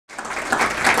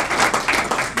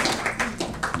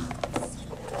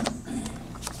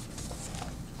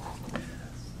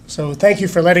So thank you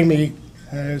for letting me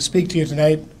speak to you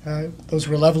tonight. Those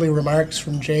were lovely remarks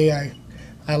from Jay.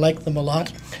 I like them a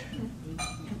lot.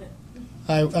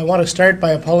 I want to start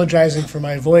by apologizing for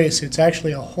my voice. It's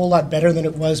actually a whole lot better than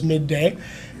it was midday,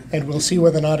 and we'll see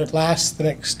whether or not it lasts the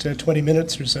next 20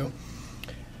 minutes or so.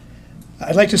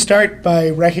 I'd like to start by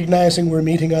recognizing we're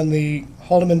meeting on the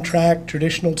Haldimand Tract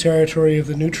traditional territory of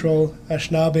the neutral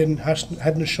Anishinaabe and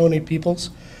Haudenosaunee peoples.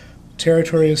 The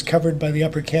territory is covered by the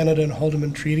Upper Canada and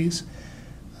Haldimand treaties.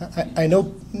 I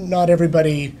know not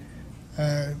everybody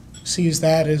sees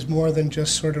that as more than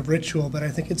just sort of ritual, but I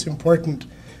think it's important,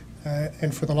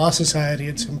 and for the Law Society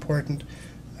it's important,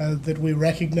 that we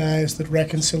recognize that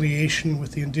reconciliation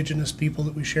with the Indigenous people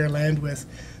that we share land with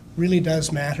really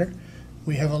does matter.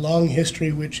 We have a long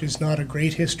history which is not a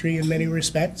great history in many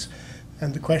respects,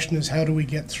 and the question is how do we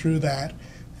get through that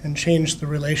and change the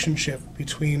relationship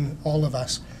between all of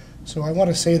us. So I want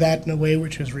to say that in a way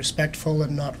which is respectful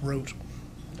and not rote.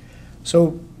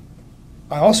 So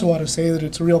I also want to say that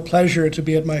it's a real pleasure to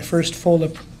be at my first FOLA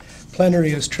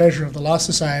plenary as Treasurer of the Law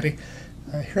Society.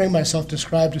 Hearing myself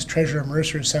described as Treasurer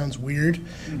Mercer sounds weird.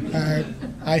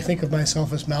 I think of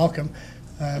myself as Malcolm,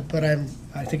 but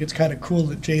I think it's kind of cool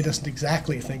that Jay doesn't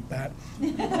exactly think that.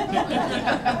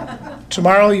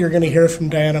 Tomorrow you're going to hear from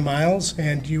Diana Miles,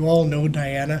 and you all know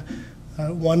Diana.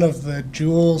 One of the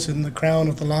jewels in the crown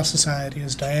of the Law Society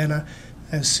is Diana.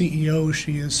 As CEO,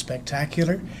 she is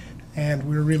spectacular, and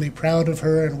we're really proud of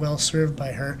her and well served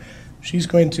by her. She's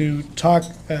going to talk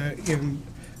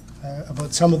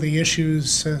about some of the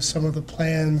issues, some of the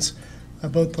plans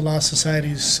about the Law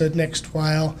Society's next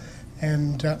while,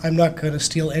 and I'm not going to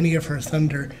steal any of her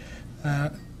thunder.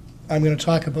 I'm going to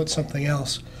talk about something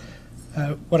else.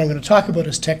 What I'm going to talk about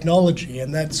is technology,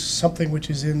 and that's something which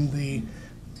is in the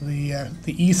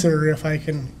ether, if I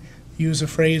can use a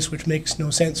phrase which makes no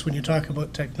sense when you talk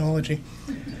about technology.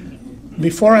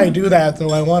 Before I do that, though,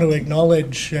 I want to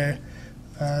acknowledge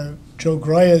Joe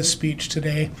Groya's speech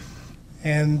today.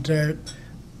 And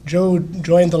Joe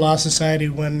joined the Law Society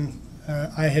when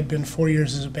I had been 4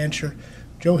 years as a bencher.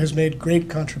 Joe has made great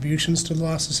contributions to the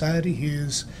Law Society. He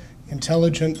is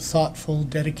intelligent, thoughtful,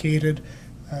 dedicated.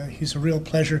 He's a real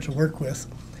pleasure to work with.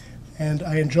 And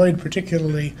I enjoyed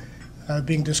particularly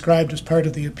being described as part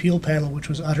of the appeal panel, which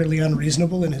was utterly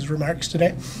unreasonable in his remarks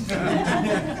today.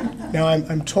 Now,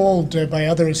 I'm told by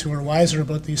others who are wiser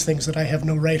about these things that I have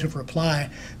no right of reply,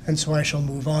 and so I shall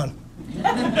move on.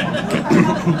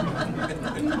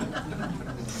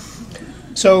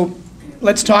 So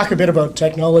let's talk a bit about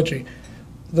technology.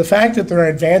 The fact that there are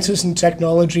advances in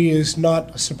technology is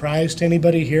not a surprise to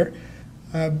anybody here,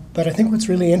 but I think what's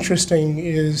really interesting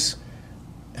is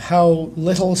how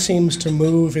little seems to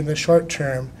move in the short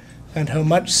term and how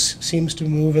much seems to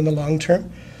move in the long term.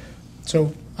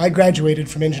 So I graduated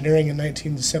from engineering in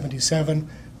 1977.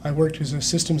 I worked as a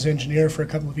systems engineer for a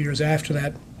couple of years after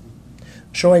that.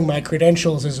 Showing my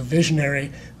credentials as a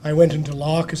visionary, I went into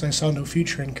law because I saw no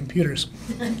future in computers.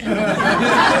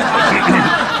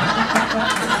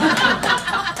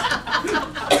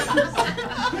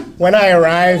 When I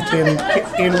arrived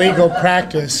in legal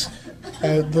practice,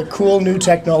 the cool new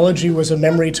technology was a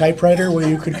memory typewriter where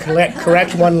you could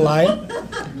correct one line.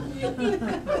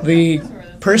 The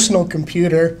personal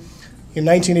computer, in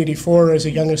 1984, as a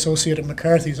young associate at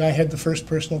McCarthy's, I had the first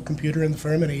personal computer in the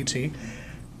firm in AT.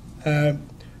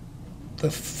 The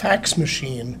fax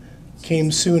machine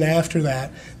came soon after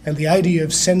that, and the idea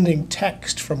of sending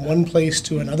text from one place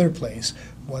to another place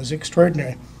was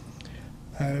extraordinary.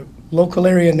 Local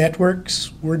area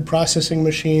networks, word processing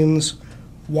machines,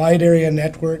 wide area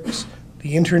networks,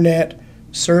 the internet,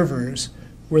 servers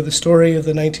were the story of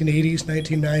the 1980s,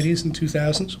 1990s, and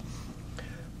 2000s.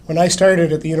 When I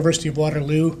started at the University of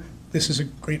Waterloo, this is a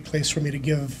great place for me to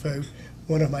give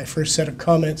one of my first set of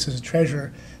comments as a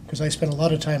treasurer, because I spent a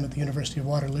lot of time at the University of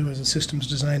Waterloo as a systems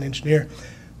design engineer.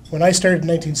 When I started in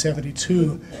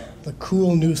 1972, the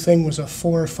cool new thing was a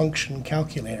 4-function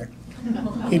calculator.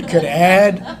 It could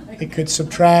add, it could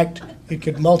subtract, it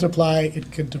could multiply,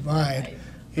 it could divide.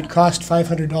 It cost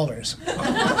 $500.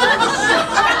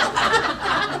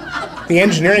 The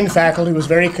engineering faculty was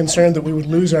very concerned that we would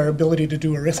lose our ability to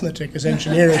do arithmetic as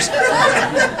engineers,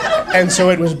 and so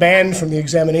it was banned from the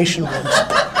examination rooms.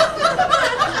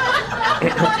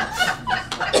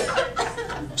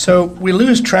 So we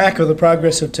lose track of the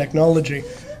progress of technology,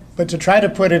 but to try to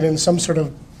put it in some sort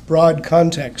of broad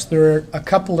context, there are a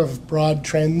couple of broad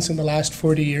trends in the last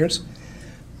 40 years.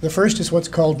 The first is what's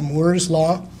called Moore's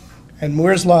Law. And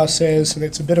Moore's Law says, and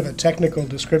it's a bit of a technical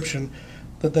description,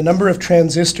 that the number of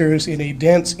transistors in a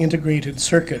dense integrated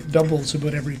circuit doubles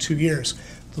about every 2 years.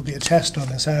 there'll be a test on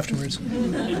this afterwards.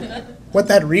 What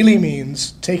that really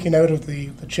means, taken out of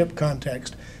the chip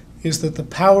context, is that the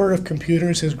power of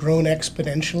computers has grown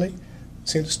exponentially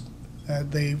since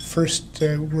they first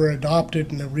were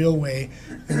adopted in a real way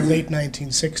in the late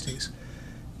 1960s.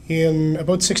 In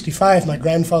about 65, my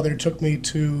grandfather took me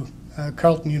to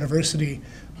Carleton University,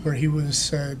 where he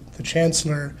was the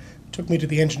chancellor, took me to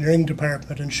the engineering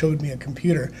department and showed me a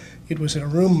computer. It was in a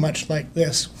room much like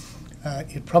this.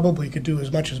 It probably could do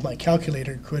as much as my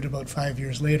calculator could about 5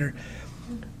 years later.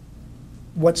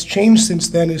 What's changed since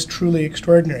then is truly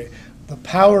extraordinary. The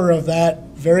power of that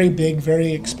very big,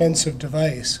 very expensive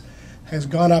device has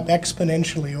gone up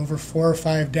exponentially over 4 or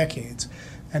 5 decades.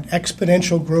 And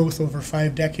exponential growth over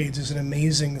 5 decades is an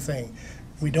amazing thing.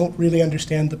 We don't really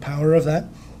understand the power of that.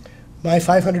 My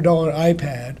 $500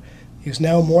 iPad is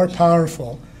now more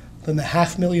powerful than the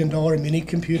 $500,000 mini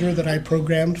computer that I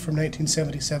programmed from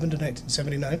 1977 to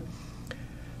 1979.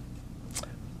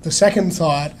 The second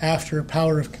thought after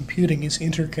power of computing is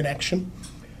interconnection.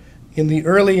 In the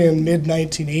early and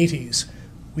mid-1980s,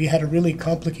 we had a really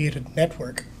complicated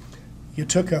network. You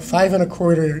took a 5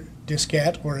 1/4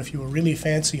 diskette, or if you were really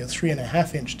fancy, a 3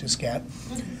 1/2-inch diskette,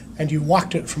 and you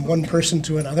walked it from one person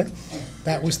to another.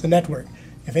 That was the network.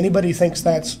 If anybody thinks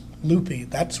that's loopy,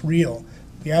 that's real.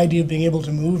 The idea of being able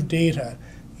to move data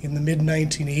in the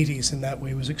mid-1980s in that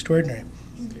way was extraordinary.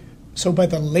 So by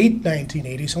the late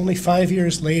 1980s, only 5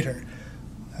 years later,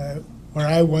 where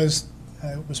I was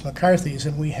McCarthy's,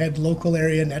 and we had local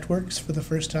area networks for the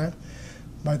first time.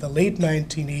 By the late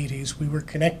 1980s, we were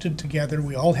connected together.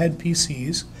 We all had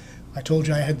PCs. I told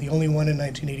you I had the only one in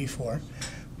 1984.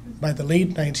 By the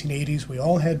late 1980s, we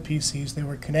all had PCs. They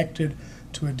were connected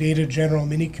to a Data General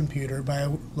mini computer by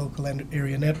a local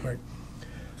area network.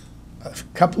 A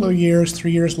couple of years,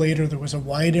 3 years later, there was a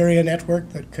wide area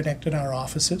network that connected our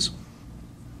offices.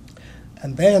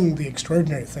 And then the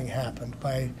extraordinary thing happened.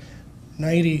 By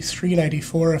 93,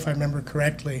 94, if I remember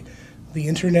correctly, the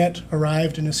internet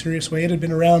arrived in a serious way. It had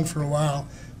been around for a while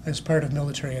as part of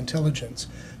military intelligence,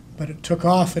 but it took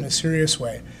off in a serious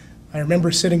way. I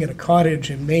remember sitting at a cottage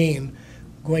in Maine,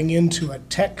 going into a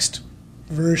text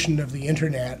version of the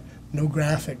internet, no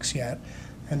graphics yet,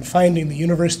 and finding the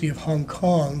University of Hong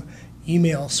Kong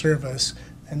email service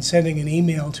and sending an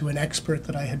email to an expert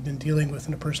that I had been dealing with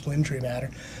in a personal injury matter.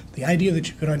 The idea that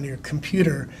you could on your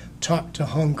computer talk to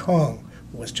Hong Kong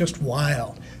was just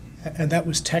wild. And that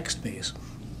was text-based.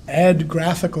 Add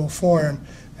graphical form,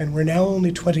 and we're now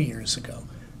only 20 years ago.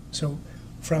 So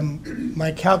from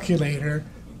my calculator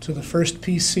to the first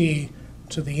PC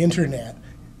to the internet,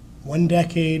 1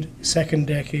 decade, 2nd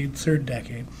decade, 3rd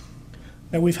decade.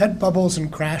 Now we've had bubbles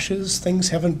and crashes. Things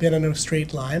haven't been in a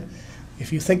straight line.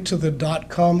 If you think to the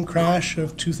dot-com crash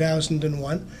of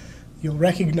 2001, you'll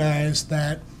recognize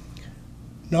that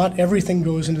not everything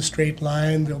goes in a straight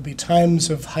line. There'll be times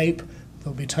of hype.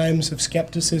 There'll be times of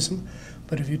skepticism,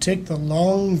 but if you take the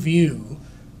long view,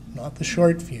 not the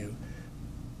short view,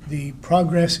 the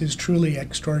progress is truly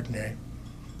extraordinary.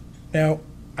 Now,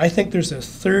 I think there's a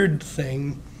third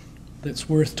thing that's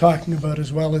worth talking about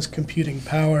as well as computing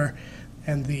power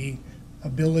and the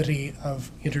ability of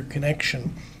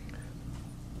interconnection.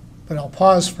 But I'll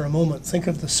pause for a moment. Think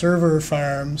of the server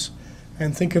farms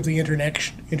and think of the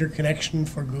interconnection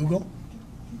for Google.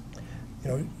 You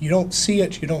know, you don't see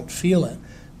it, you don't feel it,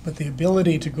 but the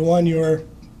ability to go on your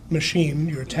machine,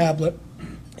 your tablet,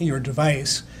 your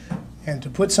device, and to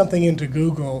put something into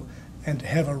Google and to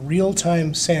have a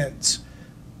real-time sense.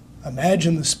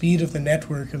 Imagine the speed of the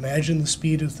network, imagine the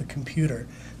speed of the computer,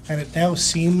 and it now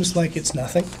seems like it's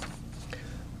nothing.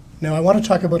 Now I want to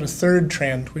talk about a third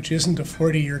trend, which isn't a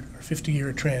 40-year or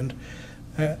 50-year trend,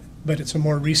 but it's a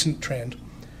more recent trend.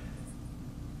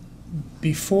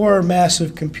 Before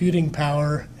massive computing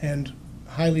power and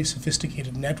highly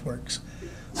sophisticated networks,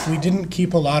 we didn't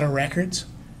keep a lot of records.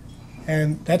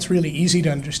 And that's really easy to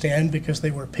understand because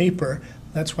they were paper.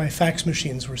 That's why fax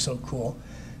machines were so cool.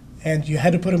 And you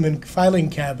had to put them in filing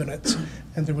cabinets,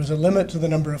 and there was a limit to the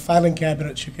number of filing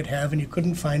cabinets you could have, and you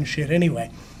couldn't find shit anyway.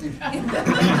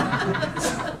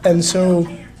 And so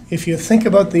if you think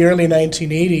about the early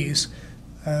 1980s,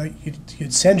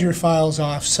 you'd send your files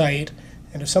off-site,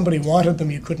 and if somebody wanted them,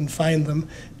 you couldn't find them.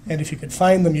 And if you could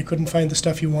find them, you couldn't find the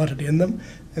stuff you wanted in them.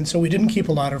 And so we didn't keep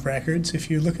a lot of records. If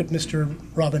you look at Mr.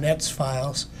 Robinette's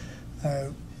files,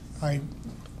 I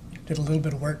did a little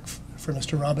bit of work for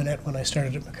Mr. Robinette when I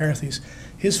started at McCarthy's.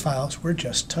 His files were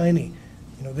just tiny.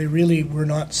 You know, they really were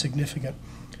not significant.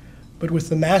 But with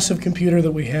the massive computing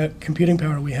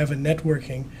power we have in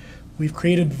networking, we've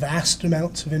created vast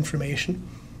amounts of information.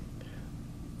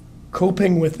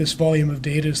 coping with this volume of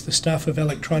data is the stuff of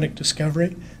electronic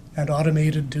discovery and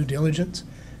automated due diligence.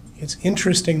 It's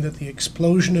interesting that the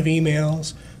explosion of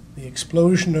emails, the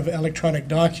explosion of electronic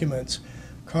documents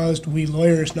caused we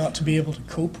lawyers not to be able to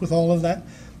cope with all of that.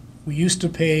 We used to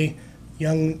pay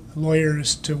young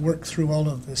lawyers to work through all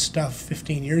of this stuff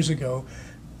 15 years ago.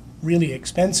 Really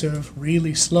expensive,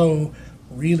 really slow,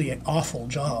 really awful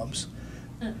jobs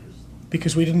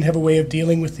because we didn't have a way of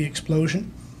dealing with the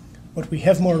explosion. What we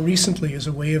have more recently is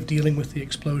a way of dealing with the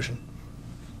explosion.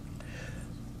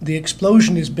 The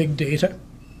explosion is big data.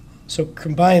 So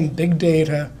combine big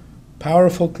data,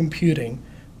 powerful computing,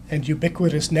 and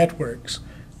ubiquitous networks,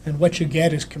 and what you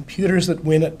get is computers that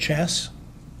win at chess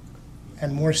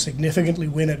and more significantly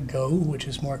win at Go, which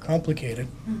is more complicated.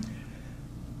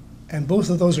 And both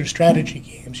of those are strategy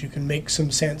games. You can make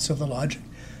some sense of the logic.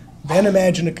 Then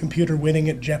imagine a computer winning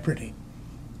at Jeopardy.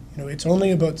 You know, it's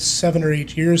only about 7 or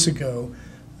 8 years ago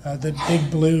that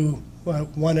Big Blue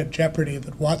won at Jeopardy,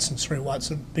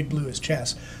 Big Blue is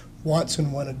chess,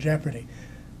 Watson won at Jeopardy.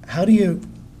 How do you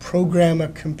program a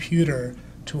computer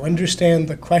to understand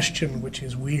the question, which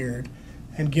is weird,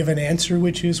 and give an answer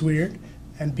which is weird,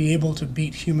 and be able to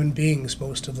beat human beings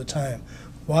most of the time?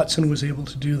 Watson was able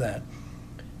to do that.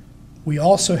 We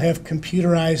also have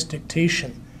computerized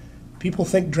dictation. People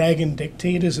think drag and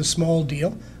dictate is a small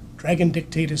deal. Drag and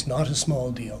dictate is not a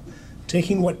small deal.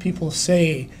 Taking what people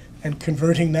say and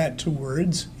converting that to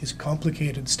words is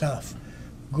complicated stuff.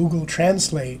 Google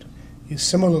Translate is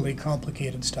similarly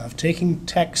complicated stuff. Taking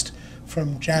text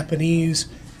from Japanese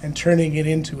and turning it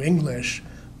into English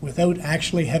without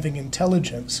actually having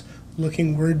intelligence,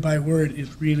 looking word by word,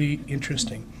 is really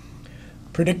interesting.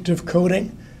 Predictive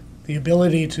coding, the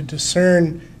ability to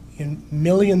discern in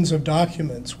millions of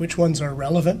documents which ones are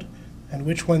relevant and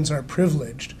which ones are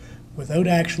privileged without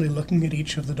actually looking at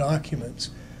each of the documents,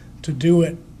 to do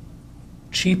it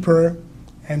cheaper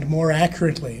and more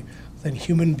accurately than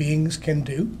human beings can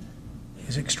do,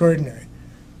 is extraordinary.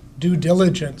 Due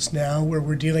diligence now, where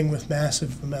we're dealing with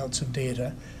massive amounts of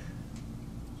data,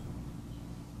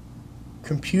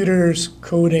 computers,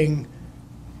 coding,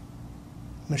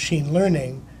 machine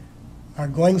learning are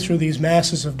going through these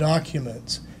masses of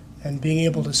documents and being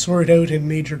able to sort out in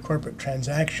major corporate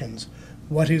transactions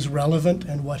what is relevant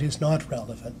and what is not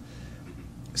relevant.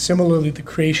 Similarly,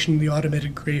 the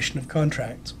automated creation of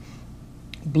contracts.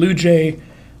 BlueJ,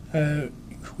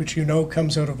 which you know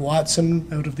comes out of Watson,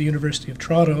 out of the University of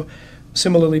Toronto,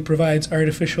 similarly provides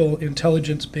artificial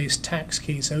intelligence-based tax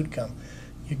case outcome.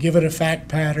 You give it a fact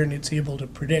pattern, it's able to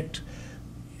predict,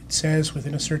 it says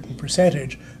within a certain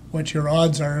percentage, what your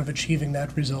odds are of achieving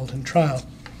that result in trial.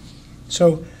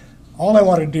 So all I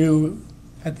want to do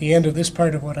at the end of this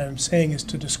part of what I'm saying is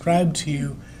to describe to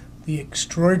you the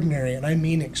extraordinary, and I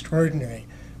mean extraordinary,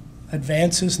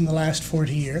 advances in the last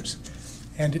 40 years.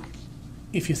 And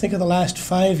if you think of the last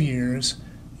 5 years,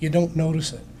 you don't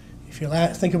notice it. If you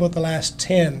think about the last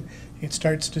 10, it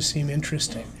starts to seem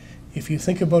interesting. If you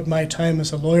think about my time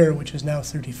as a lawyer, which is now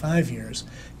 35 years,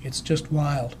 it's just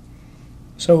wild.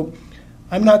 So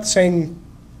I'm not saying,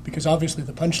 because obviously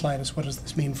the punchline is what does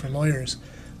this mean for lawyers,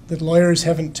 that lawyers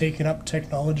haven't taken up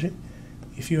technology.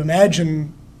 If you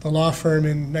imagine the law firm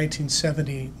in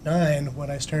 1979, when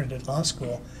I started at law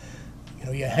school,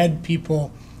 you had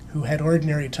people who had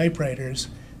ordinary typewriters,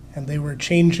 and they were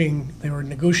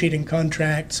negotiating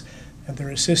contracts, and their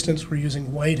assistants were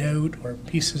using whiteout or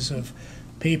pieces of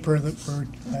paper that were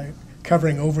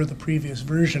covering over the previous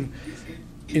version.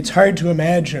 It's hard to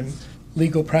imagine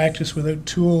legal practice without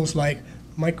tools like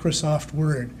Microsoft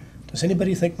Word. Does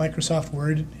anybody think Microsoft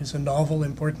Word is a novel,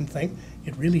 important thing?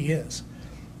 It really is.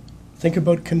 Think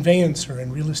about conveyancer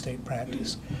in real estate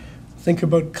practice. Think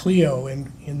about Clio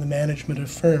in the management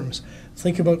of firms.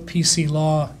 Think about PC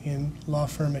Law in law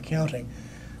firm accounting.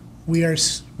 We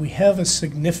have a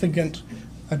significant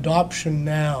adoption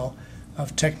now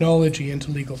of technology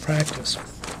into legal practice.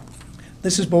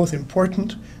 This is both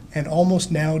important and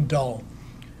almost now dull.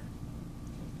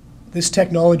 This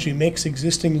technology makes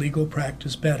existing legal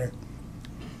practice better.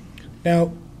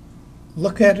 Now,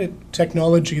 look at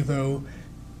technology, though,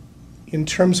 in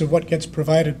terms of what gets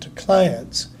provided to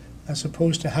clients, as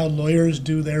opposed to how lawyers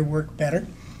do their work better.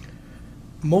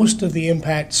 Most of the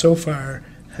impact so far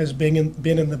has been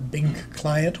in the big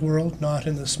client world, not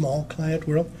in the small client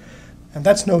world. And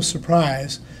that's no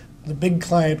surprise. The big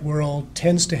client world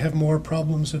tends to have more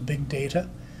problems with big data.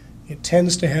 It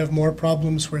tends to have more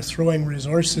problems where throwing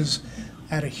resources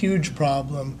at a huge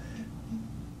problem,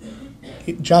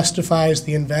 it justifies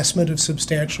the investment of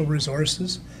substantial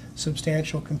resources,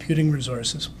 substantial computing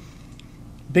resources.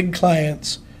 Big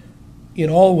clients in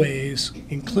all ways,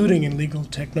 including in legal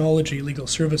technology, legal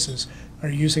services, are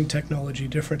using technology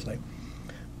differently.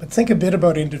 But think a bit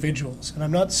about individuals. And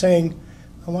I'm not saying,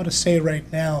 I want to say right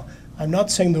now, I'm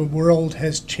not saying the world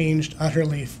has changed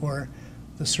utterly for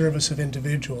the service of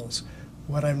individuals.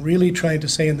 What I'm really trying to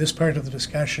say in this part of the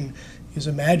discussion is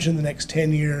imagine the next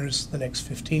 10 years, the next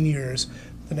 15 years,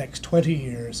 the next 20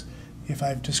 years, if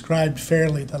I've described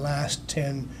fairly the last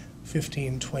 10,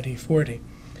 15, 20, 40.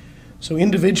 So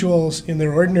individuals in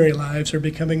their ordinary lives are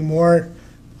becoming more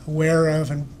aware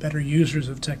of and better users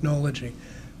of technology.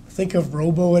 Think of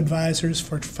robo-advisors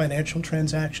for financial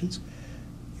transactions.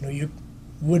 You know, you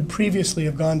would previously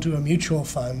have gone to a mutual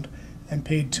fund and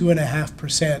paid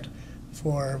 2.5%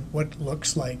 for what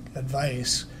looks like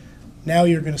advice. Now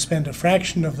you're going to spend a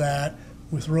fraction of that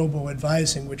with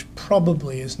robo-advising, which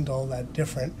probably isn't all that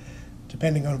different,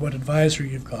 depending on what advisor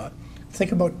you've got.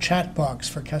 Think about chatbots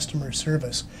for customer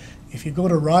service. If you go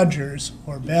to Rogers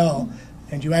or Bell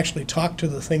and you actually talk to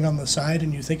the thing on the side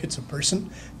and you think it's a person,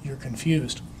 you're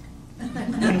confused.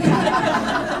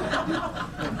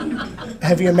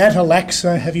 Have you met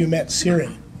Alexa? Have you met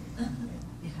Siri?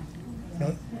 You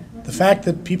know, the fact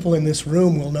that people in this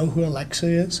room will know who Alexa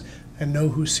is and know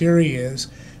who Siri is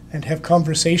and have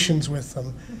conversations with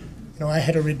them. You know, I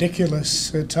had a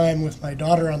ridiculous time with my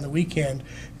daughter on the weekend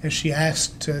as she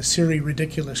asked Siri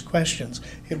ridiculous questions.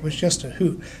 It was just a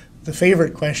hoot. The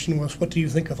favorite question was, what do you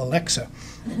think of Alexa?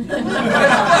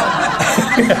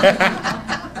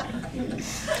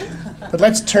 But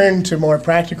let's turn to more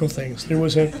practical things. There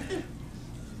was a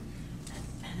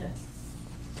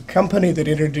company that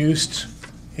introduced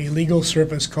a legal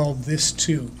service called This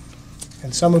Too,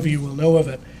 and some of you will know of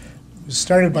it. It was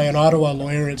started by an Ottawa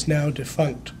lawyer. It's now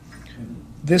defunct.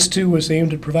 This Too was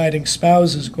aimed at providing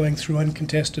spouses going through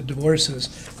uncontested divorces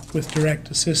with direct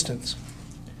assistance.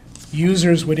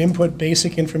 Users would input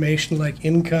basic information like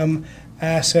income,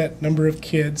 asset, number of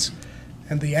kids,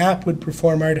 and the app would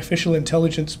perform artificial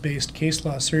intelligence-based case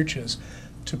law searches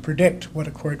to predict what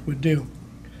a court would do.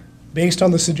 Based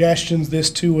on the suggestions, This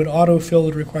Too would autofill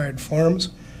the required forms,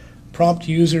 prompt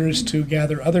users to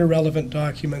gather other relevant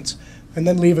documents, and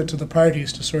then leave it to the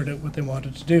parties to sort out what they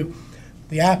wanted to do.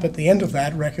 The app at the end of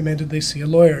that recommended they see a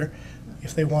lawyer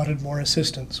if they wanted more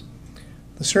assistance.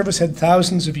 The service had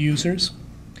thousands of users.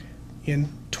 In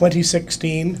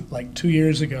 2016, like 2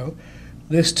 years ago,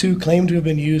 This Too claimed to have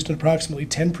been used in approximately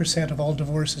 10% of all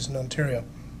divorces in Ontario,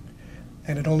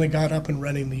 and it only got up and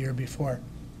running the year before.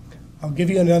 I'll give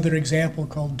you another example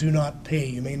called Do Not Pay.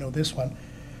 You may know this one.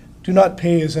 Do Not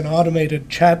Pay is an automated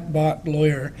chatbot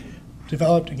lawyer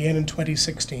developed again in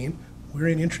 2016. We're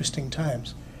in interesting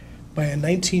times. By a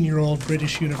 19-year-old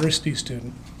British university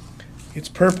student. Its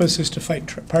purpose is to fight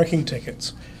parking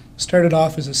tickets. Started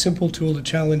off as a simple tool to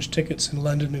challenge tickets in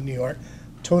London and New York,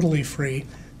 totally free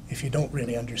if you don't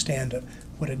really understand it.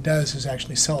 What it does is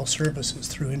actually sell services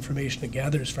through information it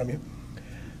gathers from you.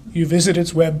 You visit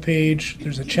its web page,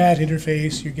 there's a chat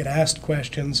interface, you get asked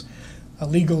questions, a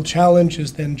legal challenge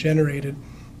is then generated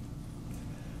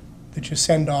that you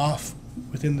send off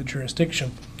within the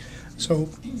jurisdiction. So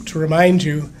to remind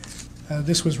you,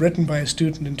 this was written by a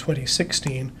student in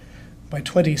 2016. By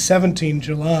 2017,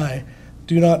 July,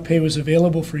 Do Not Pay was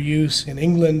available for use in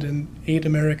England and 8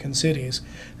 American cities,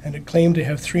 and it claimed to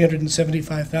have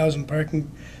 375,000 parking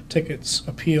tickets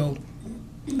appealed,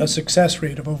 a success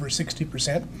rate of over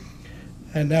 60%,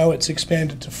 and now it's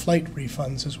expanded to flight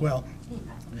refunds as well.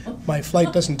 My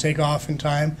flight doesn't take off in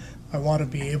time. I want to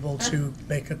be able to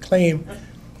make a claim.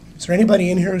 Is there anybody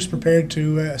in here who's prepared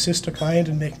to assist a client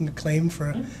in making a claim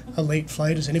for a late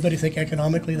flight? Does anybody think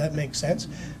economically that makes sense?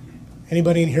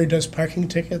 Anybody in here does parking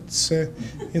tickets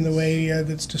in the way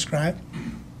that's described?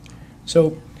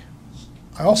 So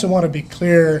I also want to be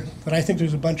clear that I think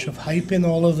there's a bunch of hype in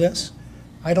all of this.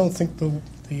 I don't think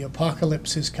the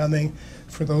apocalypse is coming.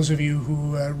 For those of you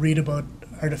who read about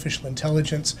artificial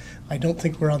intelligence, I don't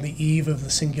think we're on the eve of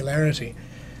the singularity.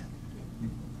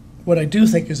 What I do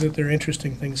think is that there are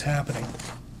interesting things happening.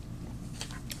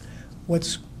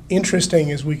 What's interesting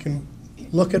is we can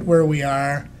look at where we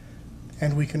are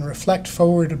and we can reflect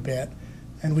forward a bit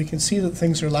and we can see that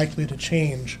things are likely to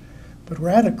change. But we're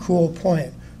at a cool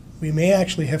point. We may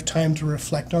actually have time to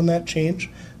reflect on that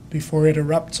change before it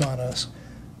erupts on us,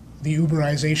 the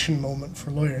Uberization moment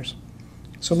for lawyers.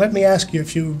 So let me ask you a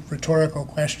few rhetorical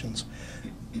questions.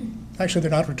 Actually, they're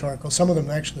not rhetorical. Some of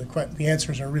them actually, the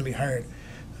answers are really hard.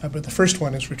 But the first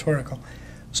one is rhetorical.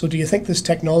 So do you think this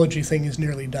technology thing is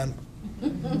nearly done?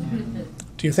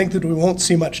 Do you think that we won't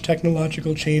see much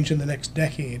technological change in the next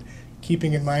decade,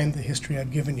 keeping in mind the history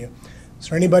I've given you? Is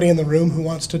there anybody in the room who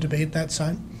wants to debate that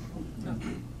side? No.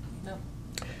 No.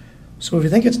 So if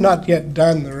you think it's not yet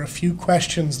done, there are a few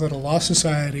questions that a law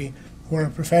society or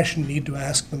a profession need to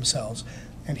ask themselves.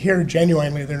 And here,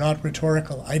 genuinely, they're not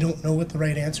rhetorical. I don't know what the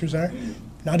right answers are.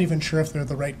 Not even sure if they're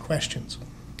the right questions.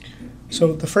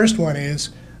 So the first one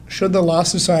is, should the law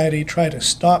society try to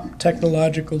stop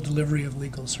technological delivery of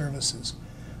legal services?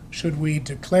 Should we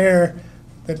declare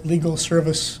that legal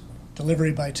service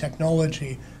delivery by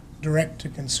technology, direct to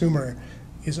consumer,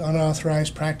 is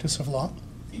unauthorized practice of law?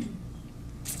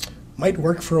 Might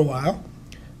work for a while.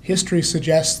 History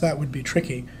suggests that would be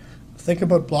tricky. Think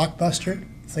about Blockbuster,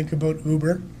 think about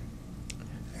Uber,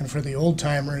 and for the old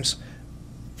timers,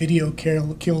 video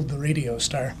killed the radio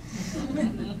star.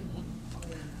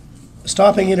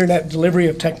 Stopping internet delivery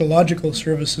of technological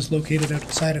services located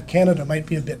outside of Canada might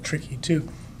be a bit tricky too.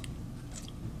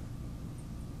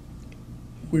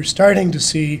 We're starting to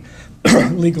see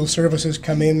legal services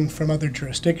come in from other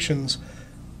jurisdictions.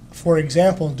 For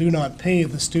example, Do Not Pay,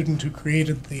 the student who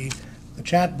created the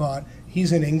chatbot,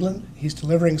 he's in England, he's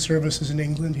delivering services in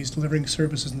England, he's delivering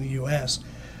services in the US.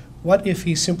 What if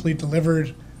he simply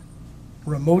delivered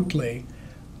remotely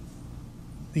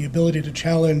the ability to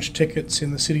challenge tickets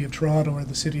in the city of Toronto or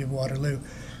the city of Waterloo?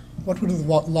 What would the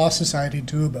law society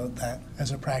do about that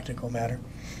as a practical matter?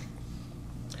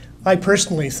 I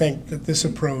personally think that this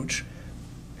approach,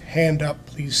 hand up,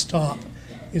 please stop,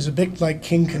 is a bit like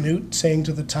King Canute saying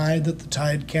to the tide that the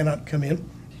tide cannot come in.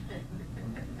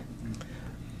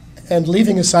 And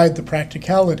leaving aside the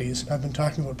practicalities, I've been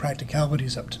talking about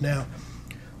practicalities up to now,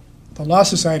 the law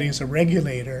society as a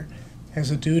regulator has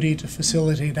a duty to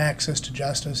facilitate access to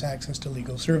justice, access to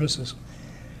legal services.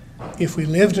 If we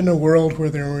lived in a world where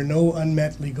there were no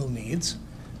unmet legal needs,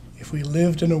 if we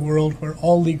lived in a world where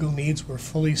all legal needs were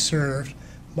fully served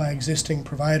by existing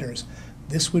providers,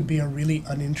 this would be a really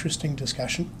uninteresting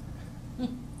discussion.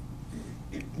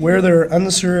 Where there are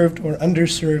unserved or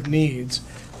underserved needs,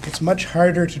 it's much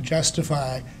harder to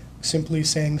justify simply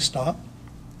saying stop.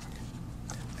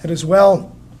 And as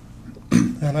well,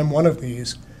 and I'm one of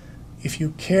these, if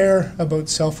you care about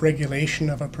self-regulation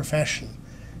of a profession,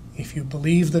 if you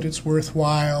believe that it's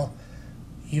worthwhile,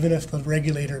 even if the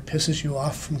regulator pisses you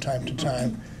off from time to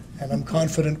time, and I'm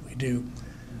confident we do,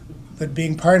 that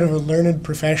being part of a learned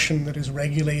profession that is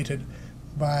regulated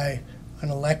by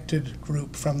an elected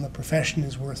group from the profession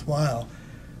is worthwhile,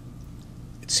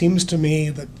 it seems to me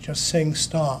that just saying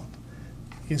stop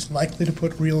is likely to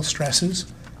put real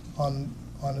stresses on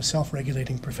a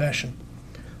self-regulating profession.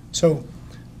 So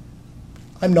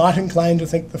I'm not inclined to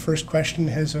think the first question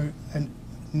has a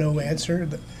no answer,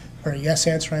 or a yes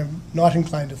answer. I'm not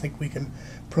inclined to think we can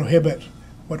prohibit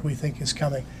what we think is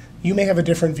coming. You may have a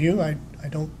different view. I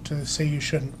don't say you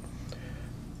shouldn't.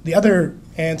 The other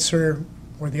answer,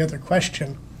 or the other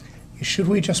question, is should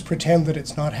we just pretend that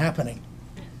it's not happening?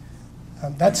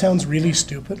 That sounds really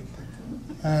stupid.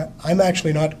 I'm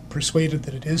actually not persuaded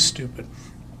that it is stupid.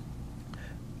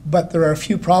 But there are a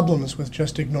few problems with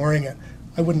just ignoring it.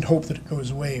 I wouldn't hope that it goes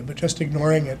away, but just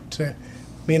ignoring it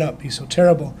may not be so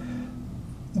terrible.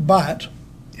 But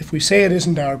if we say it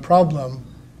isn't our problem,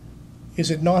 is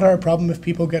it not our problem if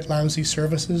people get lousy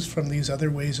services from these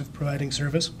other ways of providing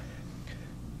service?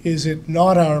 Is it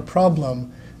not our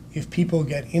problem if people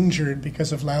get injured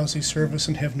because of lousy service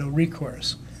and have no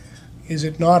recourse? Is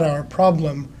it not our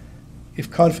problem if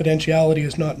confidentiality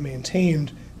is not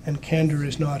maintained and candor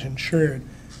is not ensured?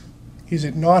 Is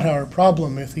it not our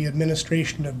problem if the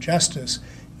administration of justice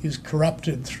is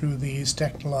corrupted through these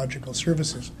technological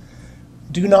services?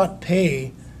 Do Not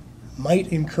Pay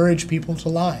might encourage people to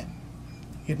lie.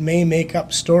 It may make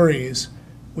up stories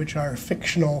which are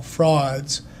fictional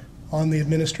frauds on the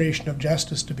administration of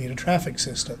justice to beat a traffic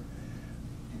system.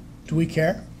 Do we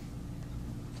care?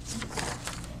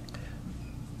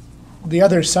 The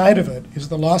other side of it is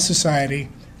the law society.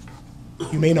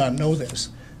 You may not know this,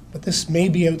 but this may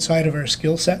be outside of our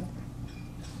skill set.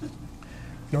 You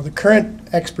know, the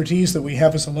current expertise that we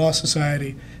have as a law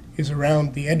society is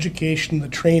around the education, the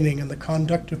training, and the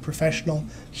conduct of professional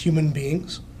human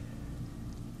beings.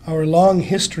 Our long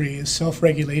history is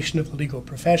self-regulation of the legal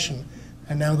profession,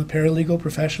 and now the paralegal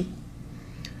profession.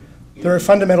 There are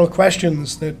fundamental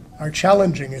questions that are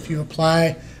challenging if you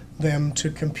apply them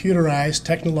to computerized,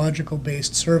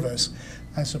 technological-based service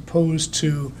as opposed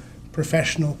to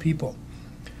professional people.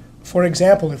 For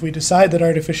example, if we decide that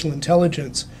artificial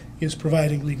intelligence is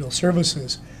providing legal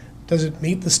services, does it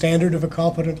meet the standard of a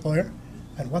competent lawyer?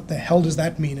 And what the hell does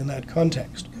that mean in that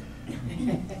context?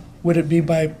 Would it be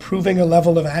by proving a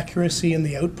level of accuracy in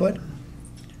the output?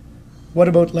 What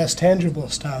about less tangible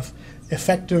stuff?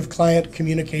 Effective client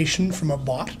communication from a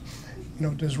bot? You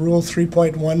know, does Rule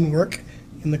 3.1 work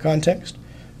in the context?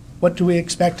 what do we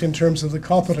expect in terms of the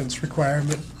competence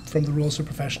requirement from the rules of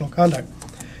professional conduct?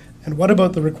 And what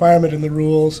about the requirement in the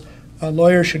rules, a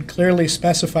lawyer should clearly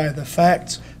specify the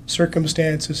facts,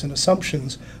 circumstances, and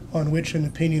assumptions on which an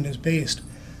opinion is based?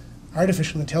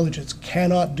 Artificial intelligence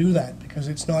cannot do that because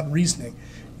it's not reasoning.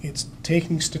 It's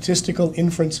taking statistical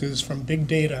inferences from big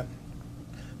data,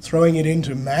 throwing it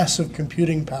into massive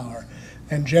computing power,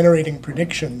 and generating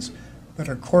predictions that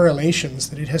are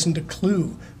correlations that it hasn't a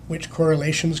clue which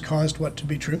correlations caused what to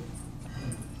be true.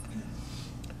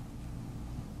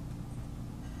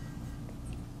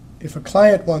 If a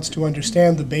client wants to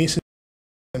understand the basis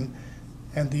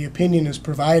and the opinion is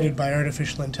provided by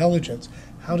artificial intelligence,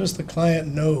 how does the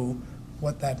client know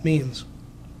what that means?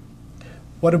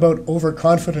 What about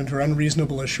overconfident or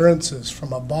unreasonable assurances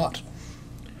from a bot?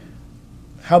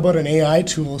 How about an AI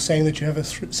tool saying that you have a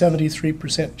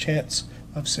 73% chance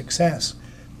of success?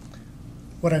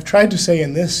 What I've tried to say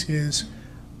in this is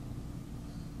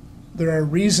there are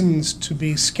reasons to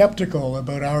be skeptical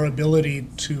about our ability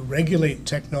to regulate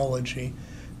technology,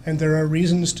 and there are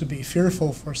reasons to be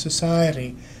fearful for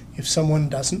society if someone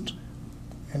doesn't,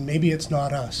 and maybe it's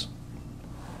not us.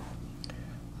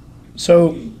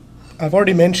 So I've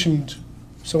already mentioned,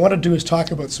 so what I want to do is talk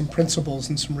about some principles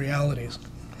and some realities.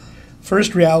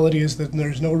 First reality is that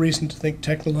there's no reason to think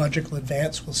technological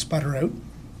advance will sputter out.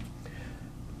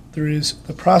 There is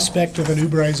the prospect of an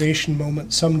Uberization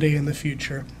moment someday in the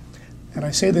future, and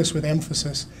I say this with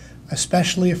emphasis,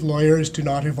 especially if lawyers do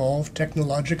not evolve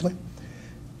technologically.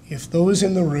 If those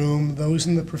in the room, those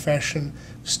in the profession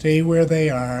stay where they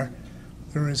are,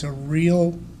 there is a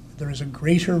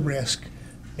greater risk,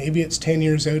 maybe it's 10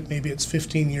 years out, maybe it's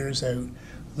 15 years out,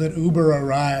 that Uber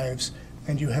arrives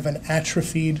and you have an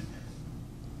atrophied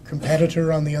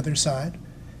competitor on the other side.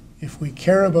 If we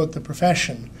care about the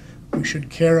profession, we should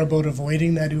care about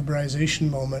avoiding that Uberization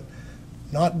moment,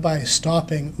 not by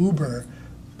stopping Uber,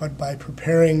 but by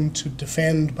preparing to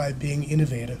defend by being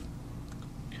innovative.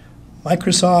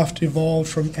 Microsoft evolved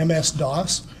from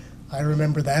MS-DOS. I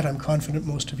remember that. I'm confident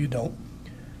most of you don't.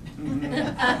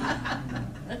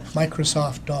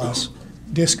 Microsoft DOS,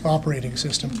 disk operating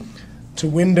system, to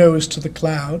Windows, to the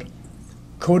cloud.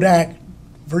 Kodak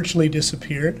virtually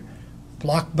disappeared.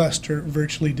 Blockbuster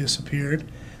virtually disappeared.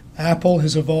 Apple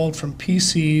has evolved from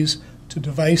PCs to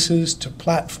devices to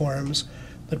platforms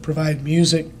that provide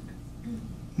music,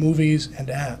 movies, and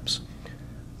apps.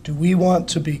 Do we want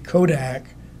to be Kodak?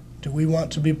 Do we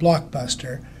want to be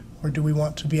Blockbuster? Or do we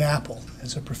want to be Apple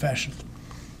as a profession?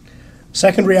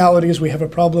 Second reality is we have a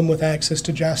problem with access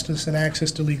to justice and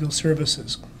access to legal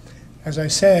services. As I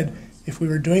said, if we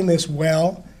were doing this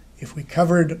well, if we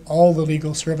covered all the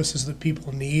legal services that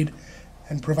people need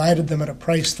and provided them at a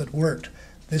price that worked,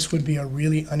 this would be a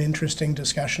really uninteresting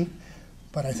discussion,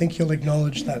 but I think you'll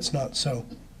acknowledge that's not so.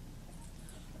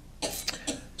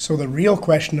 So the real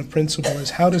question of principle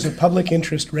is, how does a public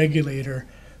interest regulator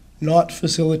not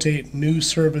facilitate new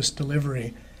service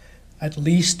delivery, at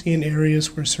least in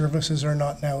areas where services are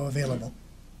not now available?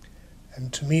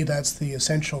 And to me, that's the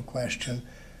essential question.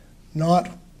 Not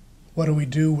what do we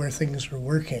do where things are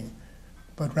working,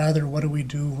 but rather what do we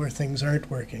do where things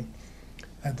aren't working?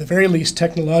 At the very least,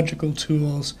 technological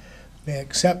tools may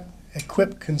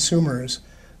equip consumers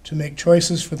to make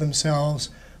choices for themselves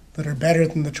that are better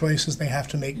than the choices they have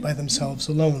to make by themselves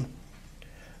alone.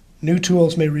 New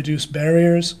tools may reduce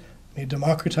barriers, may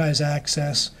democratize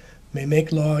access, may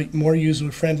make law more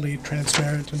user-friendly,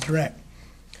 transparent, and direct,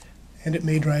 and it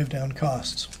may drive down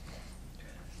costs.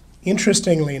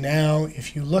 Interestingly now,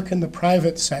 if you look in the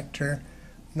private sector,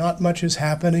 not much is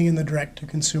happening in the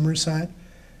direct-to-consumer side.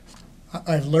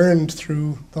 I've learned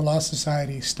through the Law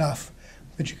Society stuff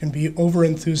that you can be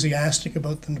over-enthusiastic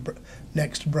about the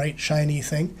next bright, shiny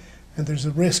thing, and there's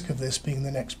a risk of this being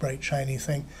the next bright, shiny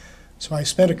thing. So I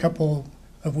spent a couple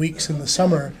of weeks in the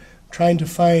summer trying to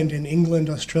find in England,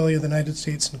 Australia, the United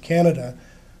States, and Canada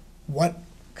what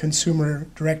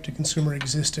direct-to-consumer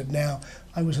existed now.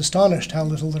 I was astonished how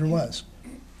little there was.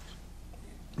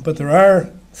 But there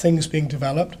are things being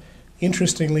developed.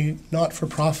 Interestingly,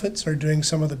 not-for-profits are doing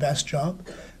some of the best job.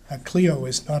 Clio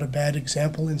is not a bad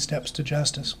example in Steps to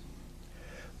Justice.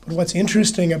 But what's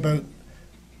interesting about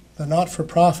the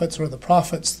not-for-profits or the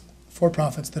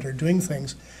for-profits that are doing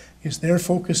things is they're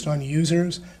focused on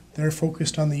users, they're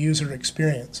focused on the user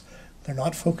experience. They're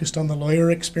not focused on the lawyer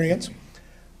experience.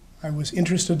 I was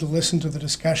interested to listen to the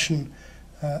discussion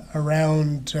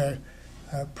around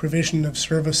provision of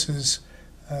services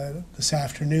this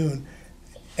afternoon,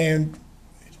 and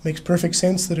it makes perfect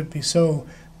sense that it be so,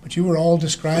 but you were all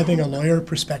describing a lawyer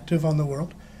perspective on the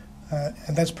world,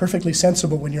 and that's perfectly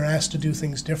sensible when you're asked to do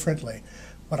things differently.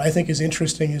 What I think is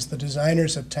interesting is the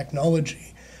designers of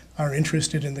technology are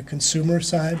interested in the consumer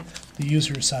side, the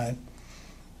user side.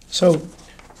 So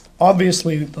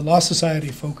obviously the Law Society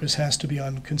focus has to be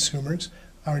on consumers.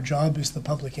 Our job is the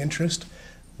public interest.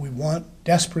 We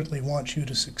desperately want you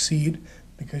to succeed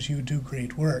because you do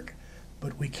great work,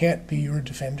 but we can't be your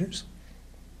defenders.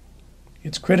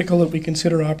 It's critical that we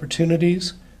consider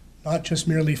opportunities, not just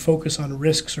merely focus on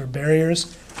risks or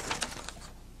barriers.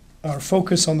 Our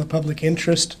focus on the public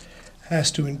interest has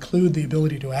to include the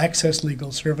ability to access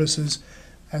legal services,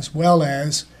 as well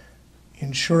as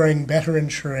better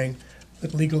ensuring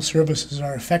that legal services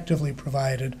are effectively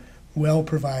provided, well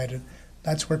provided.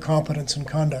 That's where competence and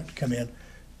conduct come in.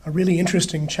 A really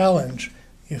interesting challenge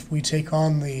if we take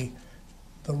on the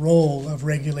role of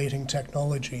regulating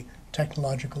technology,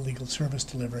 technological legal service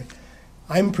delivery.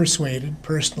 I'm persuaded,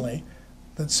 personally,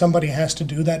 that somebody has to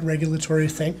do that regulatory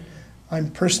thing. I'm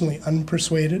personally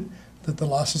unpersuaded that the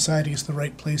Law Society is the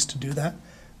right place to do that,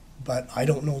 but I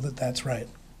don't know that that's right.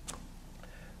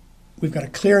 We've got a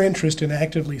clear interest in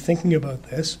actively thinking about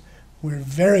this. We're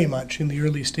very much in the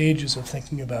early stages of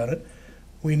thinking about it.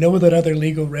 We know that other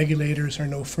legal regulators are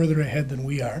no further ahead than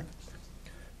we are.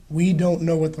 We don't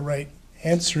know what the right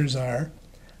answers are.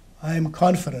 I'm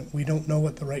confident we don't know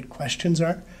what the right questions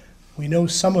are. We know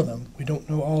some of them. We don't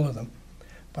know all of them.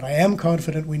 But I am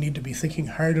confident we need to be thinking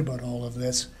hard about all of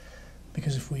this,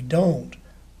 because if we don't,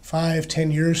 5, 10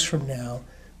 years from now,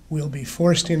 we'll be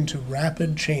forced into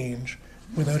rapid change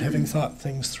without having thought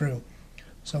things through.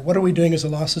 So what are we doing as a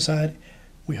Law Society?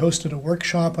 We hosted a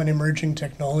workshop on emerging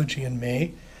technology in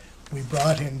May. We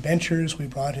brought in benchers, we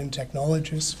brought in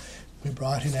technologists, we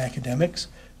brought in academics.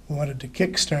 We wanted to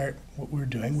kickstart what we're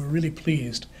doing. We're really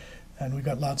pleased, and we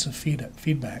got lots of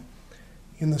feedback.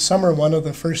 In the summer, one of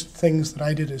the first things that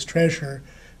I did as treasurer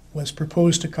was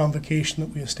propose to convocation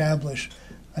that we establish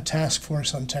a task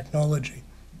force on technology,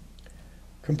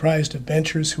 comprised of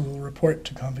benchers who will report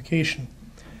to convocation.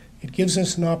 It gives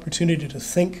us an opportunity to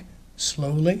think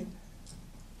slowly.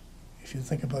 If you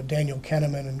think about Daniel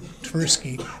Kahneman and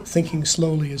Tversky, thinking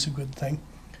slowly is a good thing.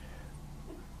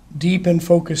 Deep and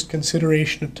focused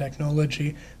consideration of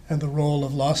technology and the role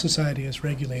of Law Society as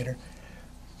regulator.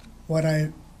 What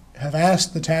I have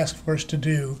asked the task force to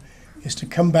do is to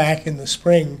come back in the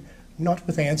spring, not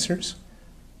with answers,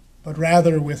 but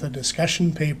rather with a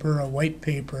discussion paper, a white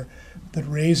paper that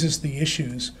raises the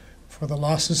issues for the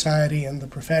Law Society and the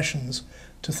professions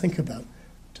to think about,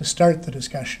 to start the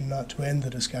discussion, not to end the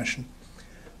discussion.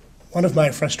 One of my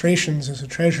frustrations as a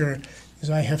treasurer is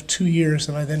I have 2 years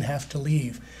and I then have to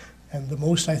leave. And the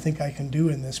most I think I can do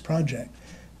in this project,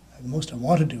 the most I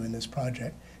want to do in this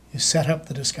project, is set up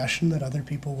the discussion that other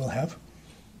people will have.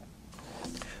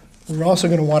 We're also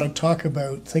going to want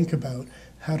to think about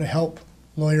how to help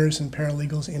lawyers and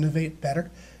paralegals innovate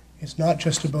better. It's not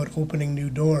just about opening new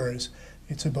doors,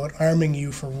 it's about arming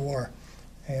you for war.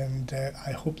 And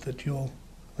I hope that you'll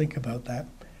think about that.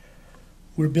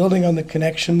 We're building on the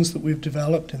connections that we've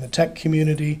developed in the tech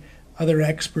community, other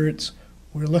experts.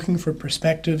 We're looking for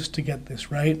perspectives to get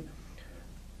this right.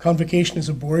 Convocation as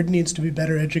a board needs to be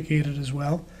better educated as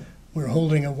well. We're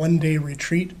holding a one-day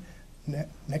retreat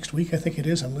next week, I think it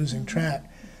is, I'm losing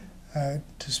track,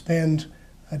 to spend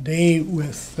a day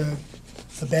with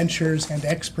the benchers and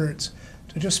experts,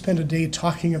 to just spend a day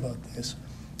talking about this.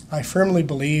 I firmly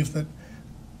believe that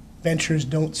benchers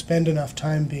don't spend enough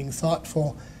time being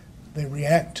thoughtful. They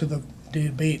react to the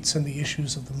debates and the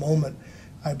issues of the moment.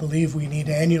 I believe we need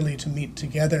annually to meet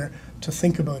together to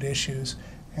think about issues,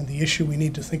 and the issue we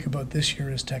need to think about this year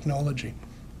is technology.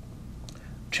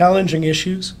 Challenging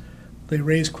issues. They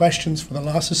raise questions for the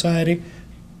Law Society,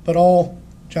 but all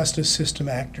justice system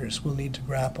actors will need to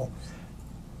grapple.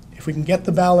 If we can get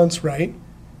the balance right,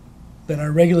 then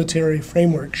our regulatory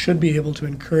framework should be able to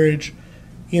encourage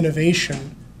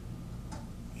innovation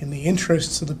in the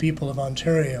interests of the people of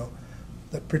Ontario,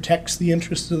 that protects the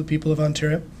interests of the people of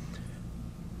Ontario.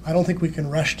 I don't think we can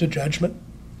rush to judgment,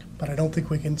 but I don't think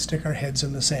we can stick our heads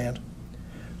in the sand.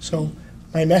 So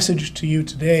my message to you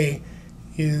today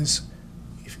is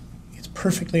it's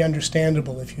perfectly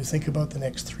understandable if you think about the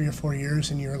next 3 or 4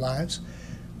 years in your lives,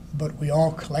 but we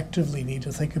all collectively need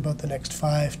to think about the next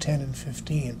 5, 10, and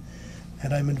 15.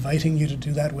 And I'm inviting you to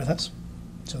do that with us.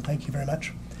 So thank you very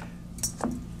much.